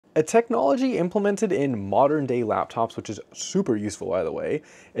A technology implemented in modern day laptops, which is super useful by the way,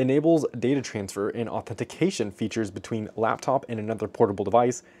 enables data transfer and authentication features between laptop and another portable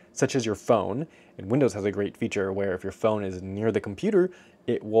device, such as your phone. And Windows has a great feature where if your phone is near the computer,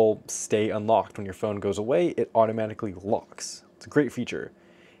 it will stay unlocked. When your phone goes away, it automatically locks. It's a great feature.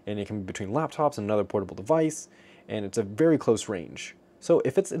 And it can be between laptops and another portable device, and it's a very close range. So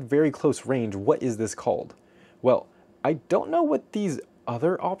if it's a very close range, what is this called? Well, I don't know what these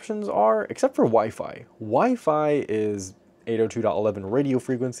other options are, except for Wi-Fi. Wi-Fi is 802.11 radio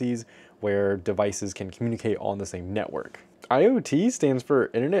frequencies where devices can communicate on the same network. IoT stands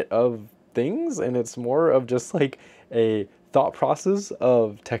for Internet of Things, and it's more of just like a thought process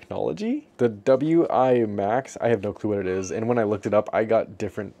of technology. The WiMAX, I have no clue what it is, and when I looked it up, I got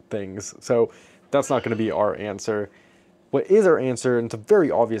different things. So that's not going to be our answer. What is our answer, and it's a very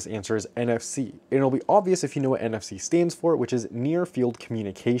obvious answer, is NFC. It'll be obvious if you know what NFC stands for, which is Near Field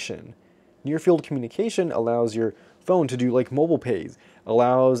Communication. Near Field Communication allows your phone to do like mobile pays,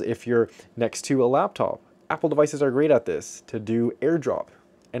 allows if you're next to a laptop. Apple devices are great at this, to do AirDrop,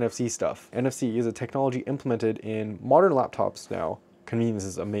 NFC stuff. NFC is a technology implemented in modern laptops now. Convenience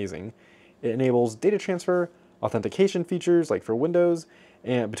is amazing. It enables data transfer, authentication features like for Windows,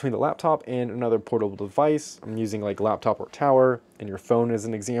 and between the laptop and another portable device. I'm using like laptop or tower and your phone as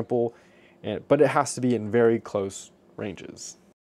an example, but it has to be in very close ranges.